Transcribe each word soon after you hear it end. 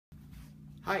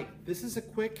Hi, this is a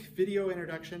quick video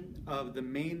introduction of the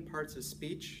main parts of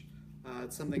speech.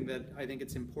 It's something that I think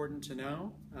it's important to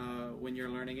know when you're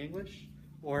learning English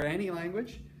or any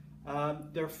language.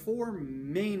 There are four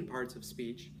main parts of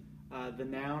speech: the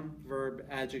noun, verb,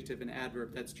 adjective, and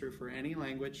adverb. That's true for any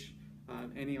language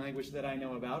that I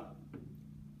know about.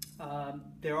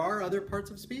 There are other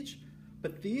parts of speech,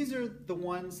 but these are the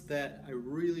ones that I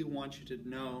really want you to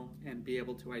know and be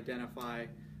able to identify,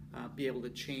 be able to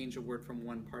change a word from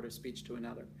one part of speech to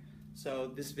another.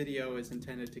 So this video is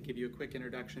intended to give you a quick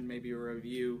introduction, maybe a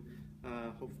review,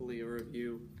 hopefully a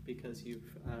review because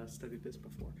you've studied this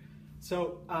before.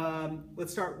 So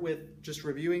let's start with just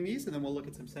reviewing these, and then we'll look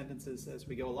at some sentences as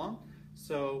we go along.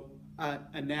 So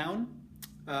a noun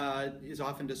is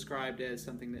often described as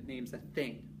something that names a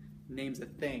thing.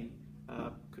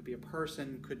 Could be a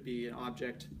person, could be an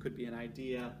object, could be an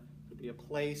idea, could be a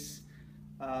place.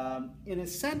 In a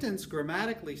sentence,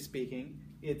 grammatically speaking,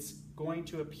 it's going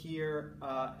to appear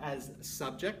as a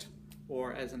subject,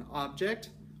 or as an object,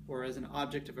 or as an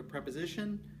object of a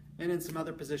preposition, and in some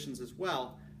other positions as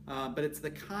well. But it's the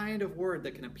kind of word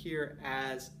that can appear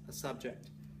as a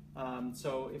subject.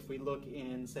 So if we look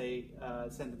in, say,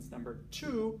 sentence number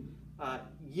 2,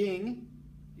 Ying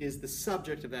is the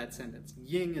subject of that sentence.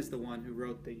 Ying is the one who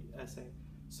wrote the essay.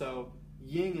 So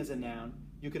Ying is a noun.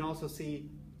 You can also see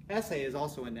essay is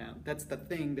also a noun. That's the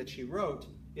thing that she wrote.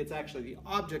 It's actually the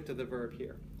object of the verb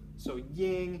here. So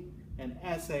Ying and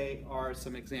essay are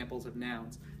some examples of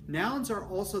nouns. Nouns are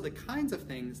also the kinds of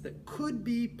things that could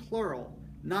be plural.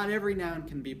 Not every noun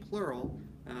can be plural.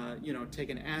 Take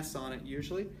an S on it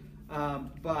usually.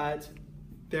 But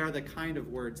they're the kind of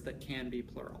words that can be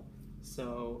plural.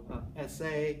 So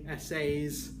essay,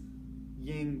 essays,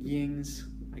 ying, yings.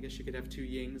 I guess you could have 2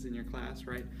 yings in your class,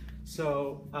 right?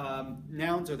 So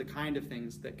nouns are the kind of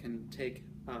things that can take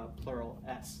plural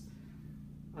S,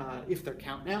 if they're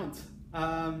count nouns.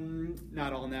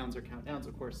 Not all nouns are count nouns,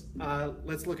 of course.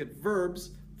 Let's look at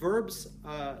verbs. Verbs,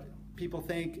 people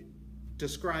think,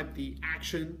 describe the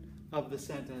action of the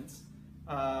sentence.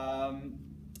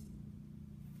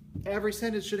 Every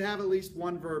sentence should have at least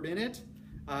one verb in it.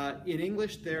 In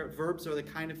English, verbs are the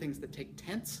kind of things that take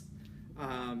tense.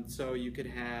 So you could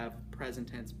have present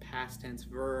tense, past tense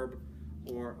verb,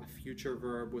 or a future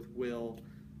verb with will.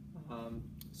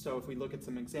 So if we look at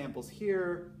some examples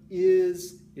here,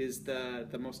 is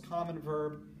the most common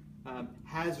verb.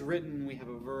 Has written, we have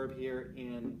a verb here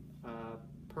in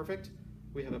perfect.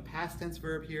 We have a past tense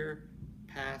verb here,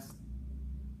 passed,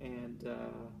 and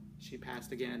she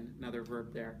passed again, another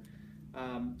verb there.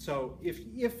 So if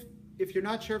you're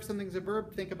not sure if something's a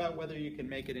verb, think about whether you can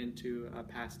make it into a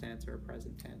past tense or a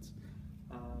present tense.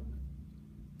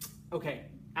 Okay,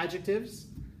 adjectives.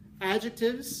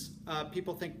 Adjectives,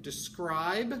 people think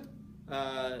describe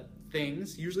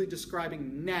things, usually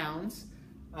describing nouns.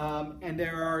 And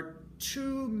there are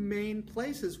 2 main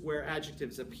places where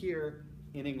adjectives appear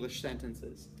in English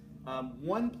sentences.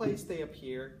 One place they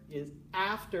appear is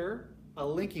after a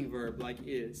linking verb like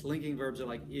is. Linking verbs are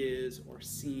like is or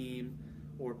seem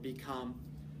or become.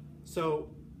 So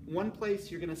one place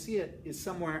you're going to see it is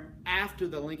somewhere after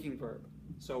the linking verb.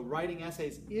 So writing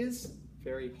essays is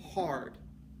very hard.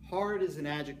 Hard is an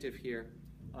adjective here.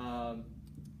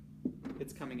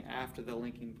 It's coming after the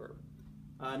linking verb.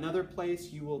 The other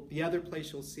place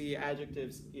you'll see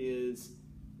adjectives is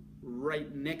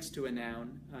right next to a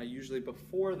noun, usually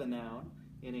before the noun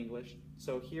in English.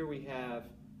 So here we have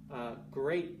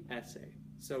great essay.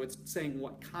 So it's saying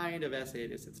what kind of essay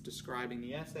it is. It's describing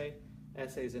the essay.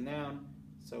 Essay is a noun,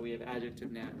 so we have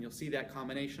adjective, noun. You'll see that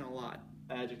combination a lot,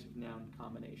 adjective, noun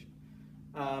combination.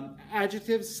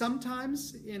 Adjectives,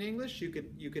 sometimes in English, you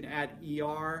could add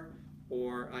ER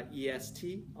or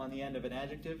EST on the end of an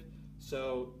adjective.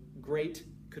 So great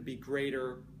could be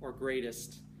greater or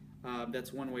greatest.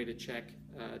 That's one way to check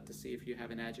to see if you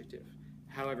have an adjective.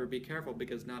 However, be careful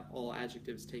because not all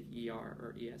adjectives take ER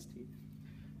or EST.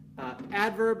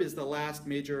 Adverb is the last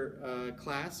major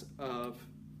class of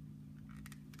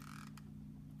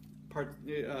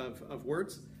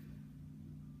words.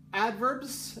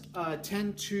 Adverbs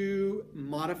tend to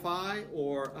modify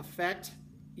or affect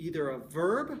either a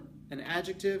verb, an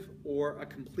adjective, or a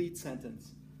complete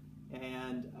sentence.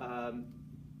 And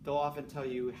they'll often tell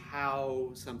you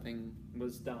how something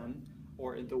was done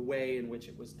or the way in which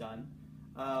it was done.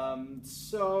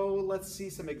 So let's see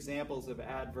some examples of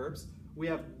adverbs. We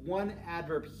have one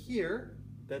adverb here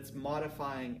that's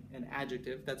modifying an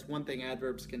adjective. That's one thing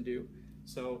adverbs can do.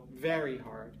 So very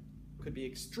hard could be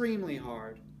extremely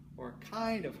hard or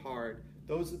kind of hard.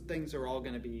 Those things are all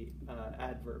going to be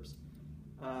adverbs.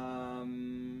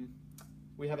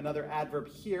 we have another adverb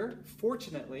here,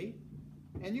 fortunately.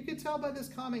 And you can tell by this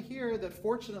comma here that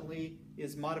fortunately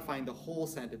is modifying the whole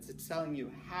sentence. It's telling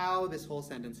you how this whole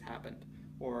sentence happened,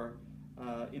 or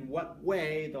in what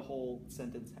way the whole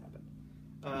sentence happened.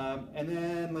 And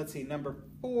then let's see, number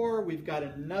 4, we've got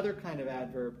another kind of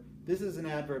adverb. This is an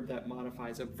adverb that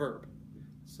modifies a verb.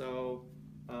 So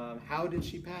how did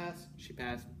she pass? She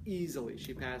passed easily.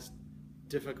 She passed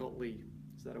difficultly.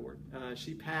 Is that a word?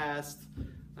 She passed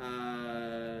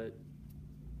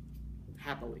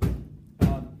happily.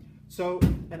 So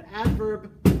an adverb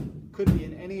could be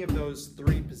in any of those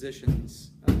 3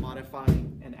 positions,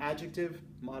 modifying an adjective,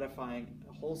 modifying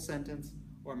a whole sentence,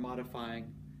 or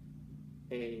modifying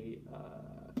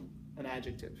an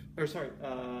adjective, or sorry,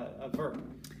 a verb.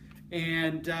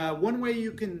 And one way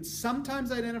you can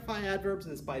sometimes identify adverbs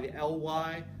is by the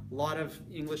ly. A lot of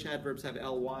English adverbs have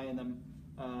ly in them.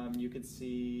 You can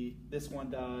see this one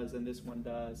does and this one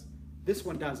does. This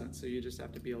one doesn't, so you just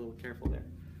have to be a little careful there.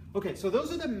 Okay, so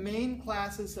those are the main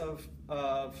classes of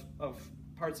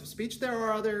parts of speech. There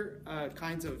are other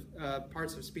kinds of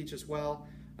parts of speech as well,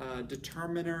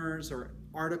 determiners or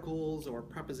articles or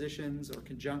prepositions or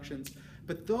conjunctions.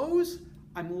 But those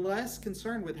I'm less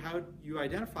concerned with how you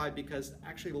identify, because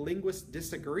actually linguists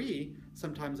disagree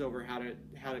sometimes over how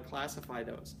to classify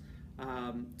those.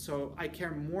 So I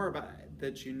care more about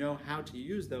that you know how to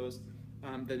use those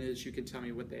than it is you can tell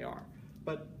me what they are.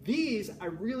 But these I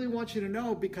really want you to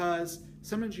know, because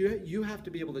sometimes you have to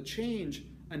be able to change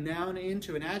a noun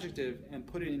into an adjective and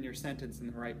put it in your sentence in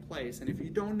the right place. And if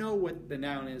you don't know what the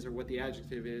noun is or what the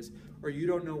adjective is, or you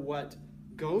don't know what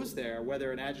goes there,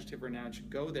 whether an adjective or a noun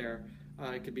should go there,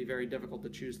 it could be very difficult to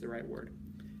choose the right word.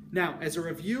 Now, as a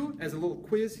review, as a little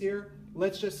quiz here,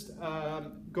 let's just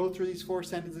go through these 4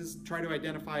 sentences, try to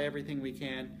identify everything we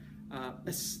can.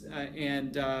 This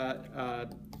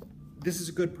is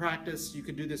a good practice. You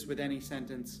can do this with any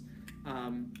sentence.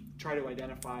 Try to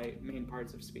identify main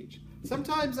parts of speech.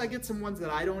 Sometimes I get some ones that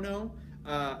I don't know.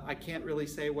 I can't really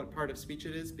say what part of speech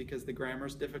it is because the grammar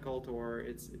is difficult, or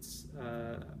it's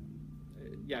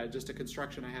just a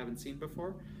construction I haven't seen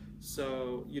before.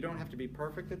 So you don't have to be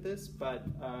perfect at this, but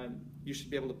you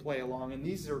should be able to play along. And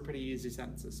these are pretty easy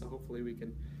sentences, so hopefully we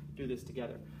can do this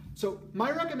together. So my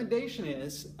recommendation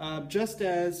is, just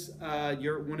as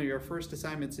one of your first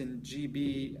assignments in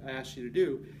GB asked you to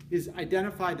do, is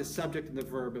identify the subject and the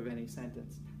verb of any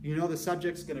sentence. You know the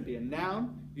subject's going to be a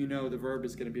noun. You know the verb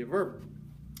is going to be a verb.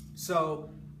 So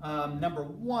number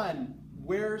 1,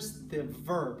 where's the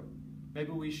verb?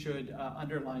 Maybe we should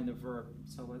underline the verb.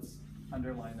 So let's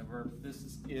underline the verb.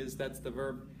 That's the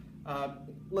verb.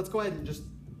 Let's go ahead and just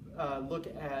look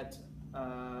at,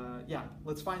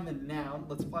 let's find the noun.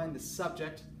 Let's find the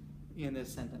subject in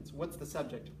this sentence. What's the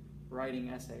subject? Writing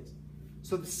essays.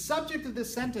 So the subject of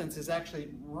this sentence is actually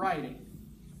writing.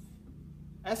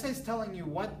 Essays telling you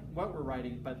what we're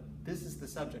writing, but this is the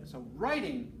subject. So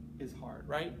writing is hard,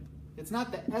 right? It's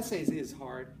not that essays is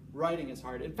hard, writing is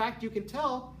hard. In fact, you can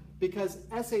tell because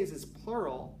essays is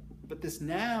plural, but this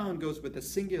noun goes with a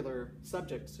singular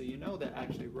subject, so you know that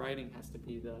actually writing has to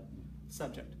be the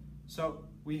subject. So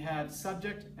we have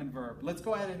subject and verb. Let's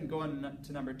go ahead and go on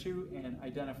to number 2 and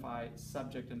identify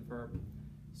subject and verb.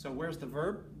 So where's the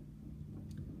verb?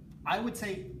 I would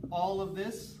say all of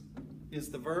this is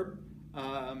the verb.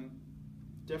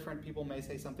 Different people may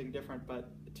say something different, but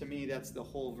to me that's the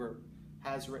whole verb.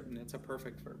 Has written, it's a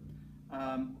perfect verb.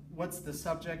 What's the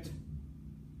subject?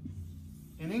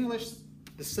 In English,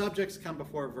 the subjects come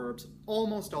before verbs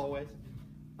almost always.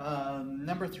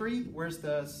 Number 3, where's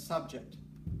the subject?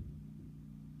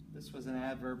 This was an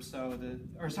adverb,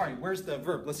 where's the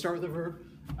verb? Let's start with the verb.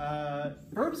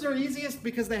 Verbs are easiest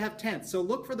because they have tense, so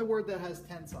look for the word that has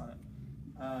tense on it.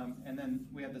 And then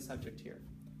we have the subject here.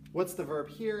 What's the verb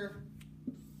here?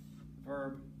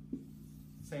 Verb,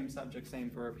 same subject,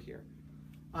 same verb here.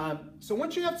 So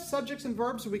once you have subjects and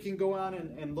verbs, we can go on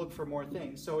and look for more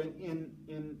things. So in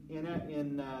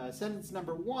sentence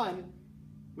number 1,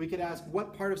 we could ask,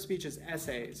 what part of speech is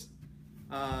essays?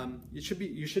 You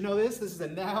should know this. This is a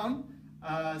noun.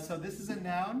 So this is a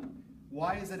noun.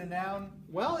 Why is it a noun?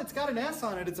 Well, it's got an S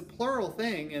on it. It's a plural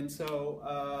thing, and so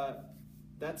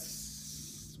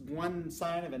that's one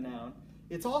sign of a noun.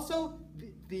 It's also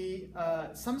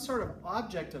some sort of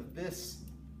object of this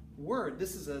word.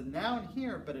 This is a noun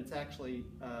here, but it's actually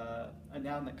a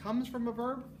noun that comes from a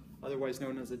verb, otherwise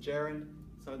known as a gerund.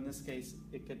 So in this case,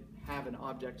 it could have an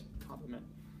object complement.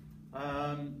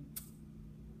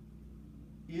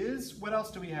 What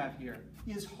else do we have here?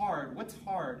 Is hard. What's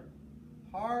hard?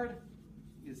 Hard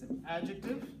is an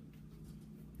adjective,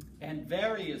 and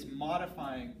very is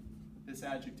modifying this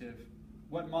adjective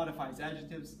What modifies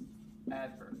adjectives?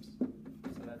 Adverbs.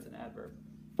 So that's an adverb.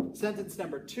 Sentence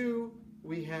number 2,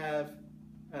 we have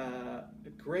a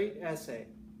great essay.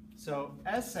 So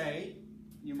essay,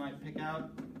 you might pick out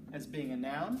as being a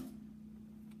noun.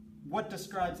 What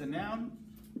describes a noun?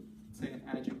 Say an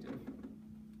adjective.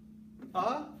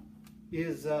 A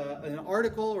is an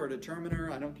article or a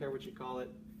determiner. I don't care what you call it.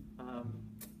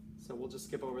 So we'll just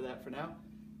skip over that for now.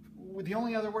 The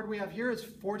only other word we have here is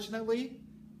fortunately.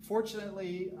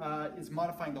 Fortunately is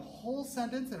modifying the whole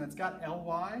sentence, and it's got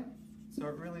ly, so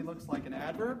it really looks like an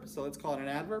adverb. So let's call it an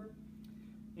adverb.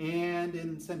 And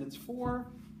in sentence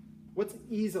 4, what's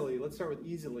easily? Let's start with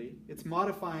easily. It's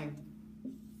modifying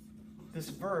this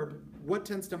verb. What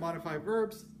tends to modify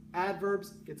verbs?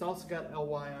 Adverbs. It's also got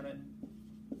ly on it.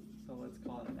 So let's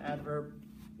call it an adverb.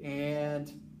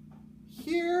 And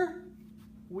here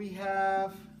we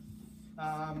have,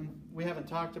 we haven't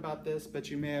talked about this, but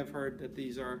you may have heard that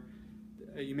these are,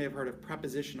 you may have heard of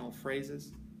prepositional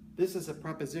phrases. This is a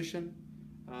preposition,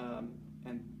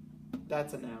 and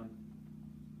that's a noun.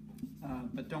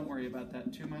 But don't worry about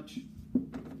that too much.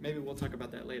 Maybe we'll talk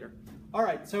about that later. All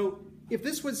right, so if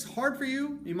this was hard for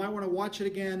you, you might want to watch it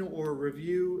again or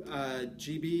review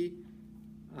GB.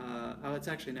 Oh, it's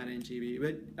actually not in GB,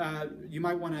 but you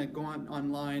might want to go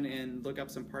online and look up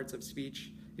some parts of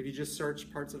speech. If you just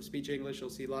search parts of speech English, you'll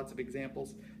see lots of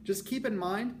examples. Just keep in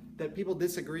mind that people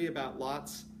disagree about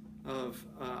lots of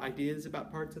ideas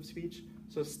about parts of speech.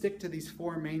 So stick to these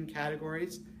 4 main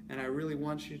categories, and I really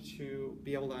want you to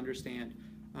be able to understand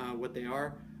what they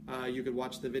are. You could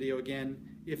watch the video again.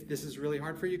 If this is really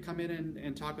hard for you, come in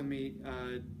and talk with me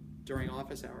during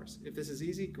office hours. If this is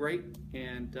easy, great,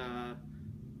 and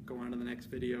go on to the next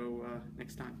video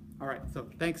next time. All right, so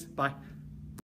thanks, bye.